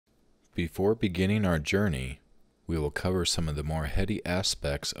Before beginning our journey, we will cover some of the more heady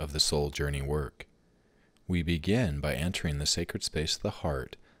aspects of the soul journey work. We begin by entering the sacred space of the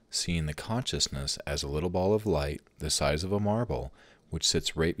heart, seeing the consciousness as a little ball of light the size of a marble, which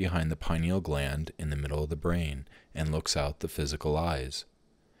sits right behind the pineal gland in the middle of the brain and looks out the physical eyes.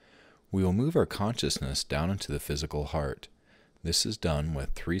 We will move our consciousness down into the physical heart. This is done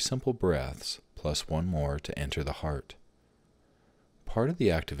with 3 simple breaths plus 1 more to enter the heart. Part of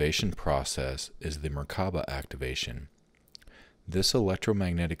the activation process is the Merkaba activation. This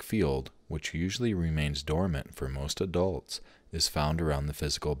electromagnetic field, which usually remains dormant for most adults, is found around the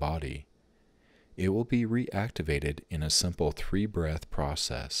physical body. It will be reactivated in a simple 3-breath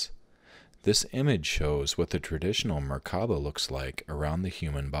process. This image shows what the traditional Merkaba looks like around the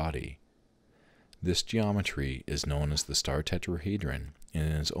human body. This geometry is known as the star tetrahedron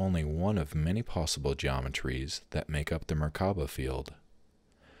and is only one of many possible geometries that make up the Merkaba field.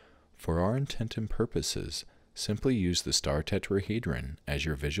 For our intent and purposes, simply use the star tetrahedron as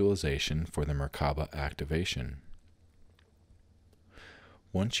your visualization for the Merkaba activation.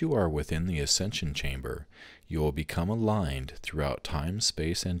 Once you are within the Ascension Chamber, you will become aligned throughout time,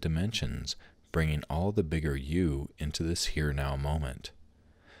 space, and dimensions, bringing all the bigger you into this here-now moment.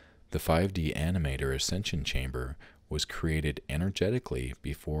 The 5D Animator Ascension Chamber was created energetically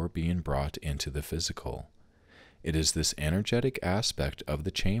before being brought into the physical. It is this energetic aspect of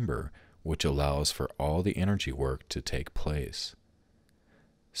the chamber which allows for all the energy work to take place.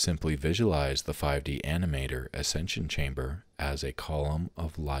 Simply visualize the 5D Animator Ascension Chamber as a column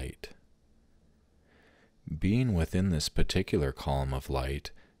of light. Being within this particular column of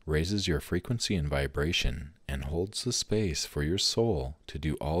light raises your frequency and vibration and holds the space for your soul to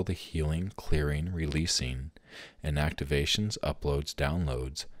do all the healing, clearing, releasing, and activations, uploads,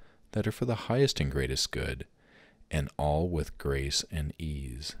 downloads that are for the highest and greatest good, and all with grace and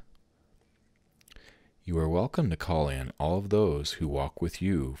ease. You are welcome to call in all of those who walk with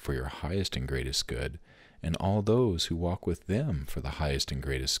you for your highest and greatest good, and all those who walk with them for the highest and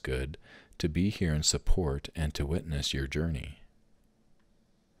greatest good, to be here in support and to witness your journey.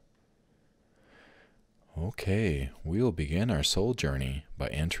 Okay, we will begin our soul journey by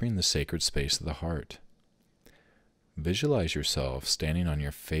entering the sacred space of the heart. Visualize yourself standing on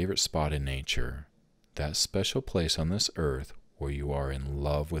your favorite spot in nature, that special place on this earth where you are in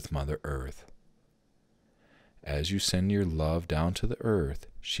love with Mother Earth. As you send your love down to the earth,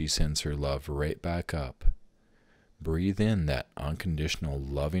 she sends her love right back up. Breathe in that unconditional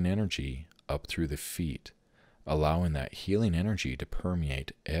loving energy up through the feet, allowing that healing energy to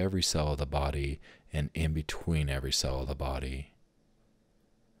permeate every cell of the body and in between every cell of the body.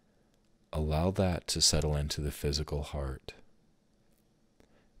 Allow that to settle into the physical heart.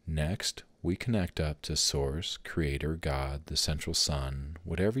 Next, we connect up to Source, Creator, God, the Central Sun,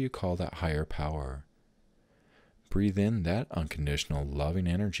 whatever you call that higher power. Breathe in that unconditional loving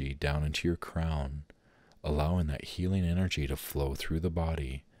energy down into your crown, allowing that healing energy to flow through the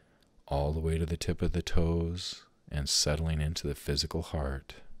body, all the way to the tip of the toes, and settling into the physical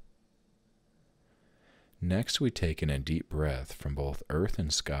heart. Next, we take in a deep breath from both earth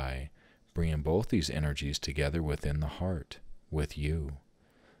and sky, bringing both these energies together within the heart, with you,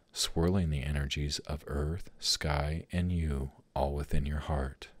 swirling the energies of earth, sky, and you all within your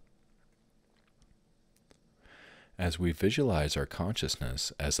heart. As we visualize our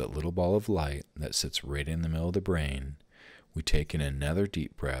consciousness as that little ball of light that sits right in the middle of the brain, we take in another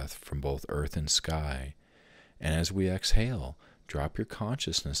deep breath from both earth and sky, and as we exhale, drop your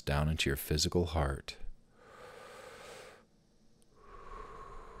consciousness down into your physical heart.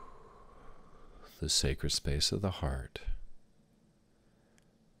 The sacred space of the heart.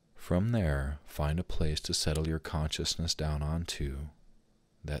 From there, find a place to settle your consciousness down onto,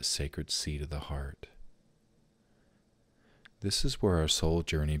 that sacred seat of the heart. This is where our soul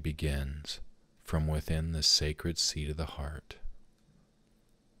journey begins, from within the sacred seat of the heart.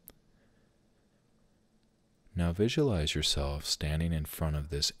 Now visualize yourself standing in front of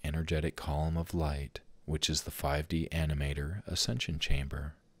this energetic column of light, which is the 5D Animator Ascension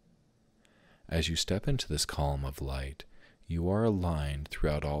Chamber. As you step into this column of light, you are aligned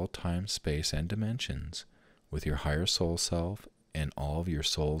throughout all time, space, and dimensions with your higher soul self and all of your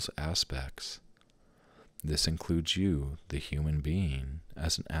soul's aspects. This includes you, the human being,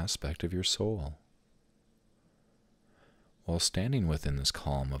 as an aspect of your soul. While standing within this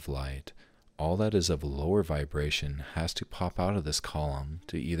column of light, all that is of lower vibration has to pop out of this column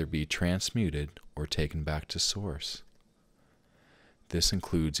to either be transmuted or taken back to source. This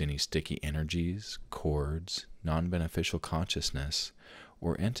includes any sticky energies, cords, non-beneficial consciousness,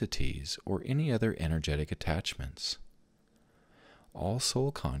 or entities, or any other energetic attachments. All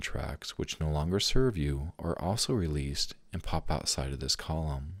soul contracts which no longer serve you are also released and pop outside of this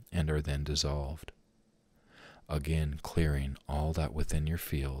column and are then dissolved. Again, clearing all that within your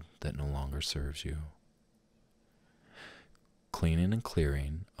field that no longer serves you. Cleaning and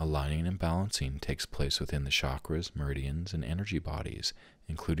clearing, aligning and balancing takes place within the chakras, meridians, and energy bodies,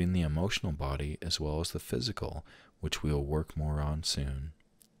 including the emotional body as well as the physical, which we will work more on soon.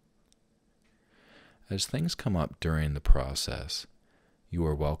 As things come up during the process, you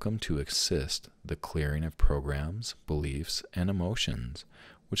are welcome to assist the clearing of programs, beliefs, and emotions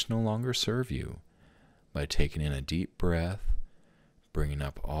which no longer serve you by taking in a deep breath, bringing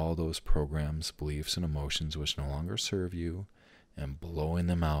up all those programs, beliefs, and emotions which no longer serve you, and blowing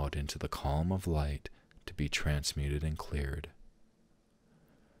them out into the column of light to be transmuted and cleared.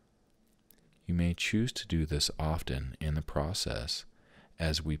 You may choose to do this often in the process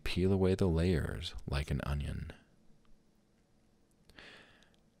as we peel away the layers like an onion.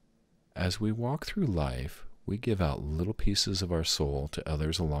 As we walk through life, we give out little pieces of our soul to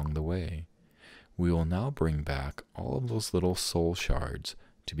others along the way. We will now bring back all of those little soul shards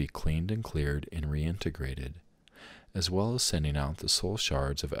to be cleaned and cleared and reintegrated, as well as sending out the soul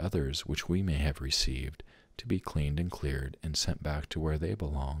shards of others which we may have received to be cleaned and cleared and sent back to where they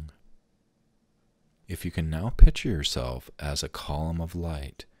belong. If you can now picture yourself as a column of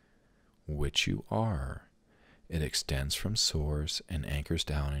light, which you are, it extends from source and anchors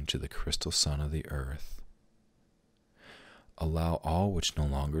down into the crystal sun of the earth. Allow all which no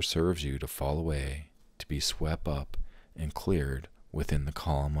longer serves you to fall away, to be swept up and cleared within the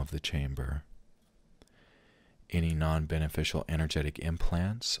column of the chamber. Any non-beneficial energetic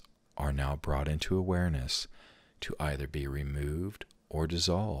implants are now brought into awareness to either be removed or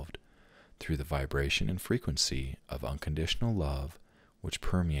dissolved through the vibration and frequency of unconditional love which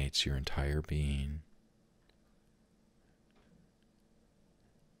permeates your entire being.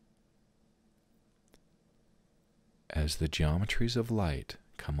 As the geometries of light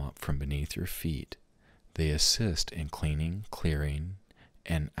come up from beneath your feet, they assist in cleaning, clearing,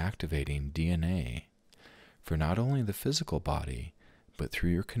 and activating DNA for not only the physical body, but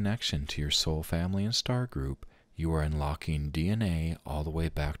through your connection to your soul family and star group, you are unlocking DNA all the way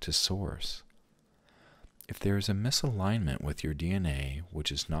back to source. If there is a misalignment with your DNA, which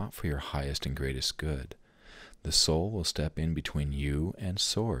is not for your highest and greatest good, the soul will step in between you and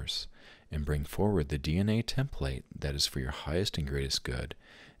source and bring forward the DNA template that is for your highest and greatest good,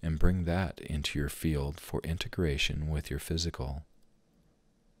 and bring that into your field for integration with your physical.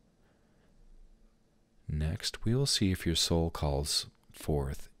 Next, we will see if your soul calls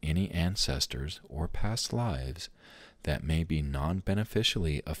forth any ancestors or past lives that may be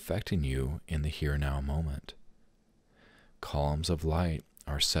non-beneficially affecting you in the here-now moment. Columns of light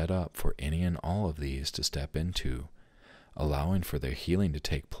are set up for any and all of these to step into, allowing for their healing to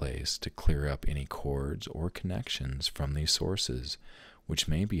take place to clear up any cords or connections from these sources which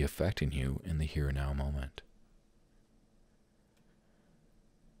may be affecting you in the here-now moment.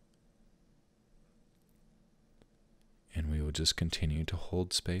 And we will just continue to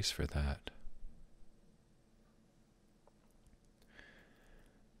hold space for that.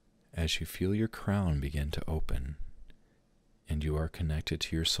 As you feel your crown begin to open and you are connected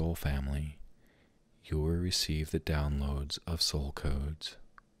to your soul family, you will receive the downloads of soul codes.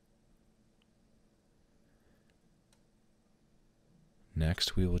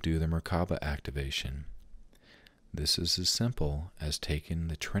 Next, we will do the Merkaba activation. This is as simple as taking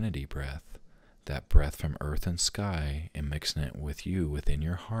the Trinity breath, that breath from earth and sky, and mixing it with you within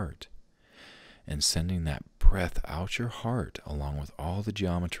your heart, and sending that breath out your heart along with all the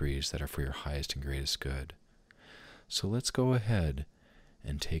geometries that are for your highest and greatest good. So let's go ahead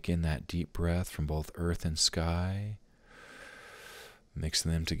and take in that deep breath from both earth and sky,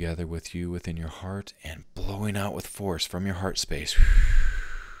 mixing them together with you within your heart, and blowing out with force from your heart space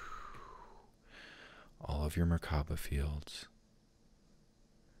all of your Merkaba fields.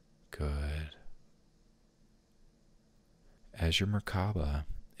 Good. As your Merkaba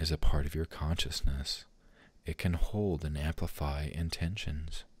is a part of your consciousness, it can hold and amplify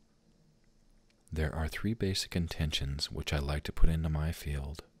intentions. There are 3 basic intentions which I like to put into my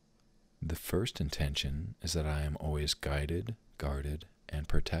field. The first intention is that I am always guided, guarded, and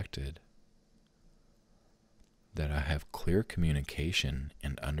protected. That I have clear communication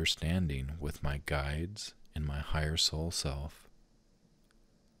and understanding with my guides and my higher soul self.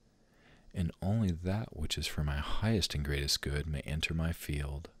 And only that which is for my highest and greatest good may enter my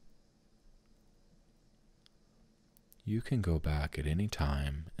field. You can go back at any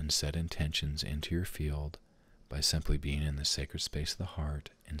time and set intentions into your field by simply being in the sacred space of the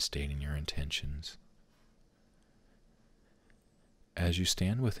heart and stating your intentions. As you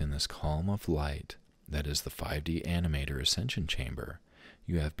stand within this column of light that is the 5D Animator Ascension Chamber,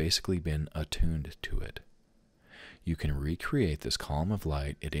 you have basically been attuned to it. You can recreate this column of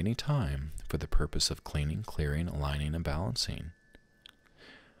light at any time for the purpose of cleaning, clearing, aligning, and balancing.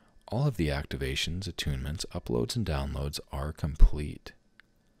 All of the activations, attunements, uploads, and downloads are complete.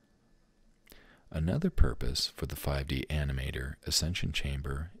 Another purpose for the 5D Animator Ascension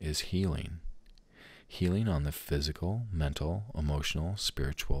Chamber is healing. Healing on the physical, mental, emotional,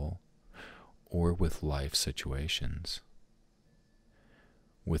 spiritual, or with life situations.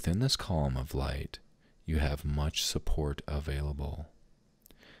 Within this column of light, you have much support available.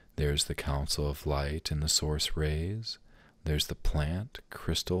 There's the Council of Light and the Source Rays. There's the plant,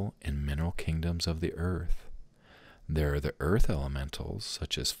 crystal, and mineral kingdoms of the earth. There are the earth elementals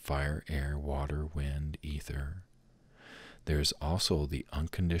such as fire, air, water, wind, ether. There's also the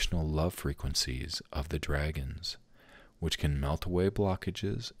unconditional love frequencies of the dragons, which can melt away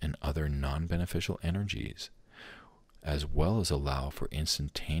blockages and other non-beneficial energies, as well as allow for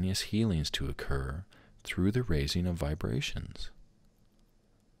instantaneous healings to occur through the raising of vibrations.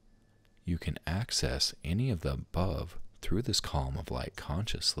 You can access any of the above through this column of light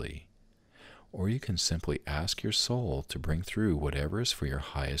consciously, or you can simply ask your soul to bring through whatever is for your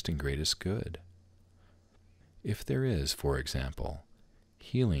highest and greatest good. If there is, for example,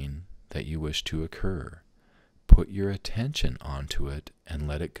 healing that you wish to occur, put your attention onto it and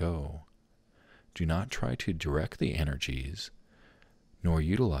let it go. Do not try to direct the energies, nor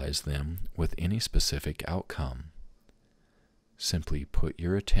utilize them with any specific outcome. Simply put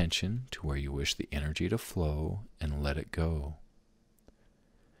your attention to where you wish the energy to flow and let it go.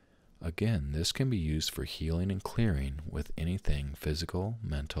 Again, this can be used for healing and clearing with anything physical,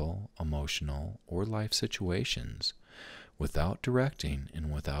 mental, emotional, or life situations, without directing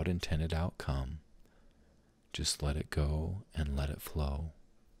and without intended outcome. Just let it go and let it flow.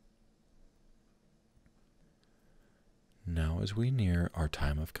 Now, as we near our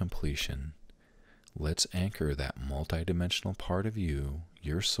time of completion, let's anchor that multidimensional part of you,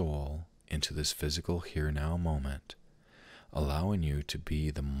 your soul, into this physical here-now moment, allowing you to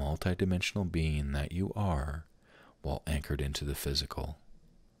be the multidimensional being that you are while anchored into the physical.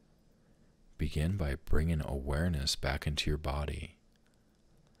 Begin by bringing awareness back into your body.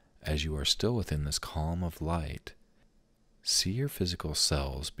 As you are still within this column of light, see your physical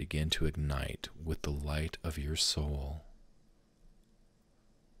cells begin to ignite with the light of your soul,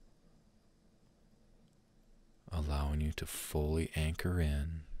 allowing you to fully anchor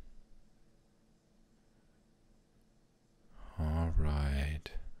in. All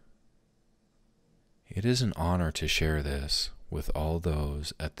right. It is an honor to share this with all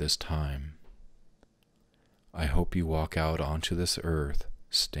those at this time. I hope you walk out onto this earth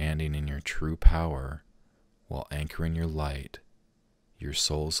standing in your true power while anchoring your light, your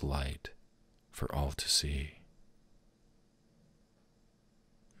soul's light, for all to see.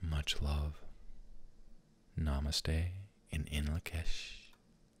 Much love. Namaste in Lakesh.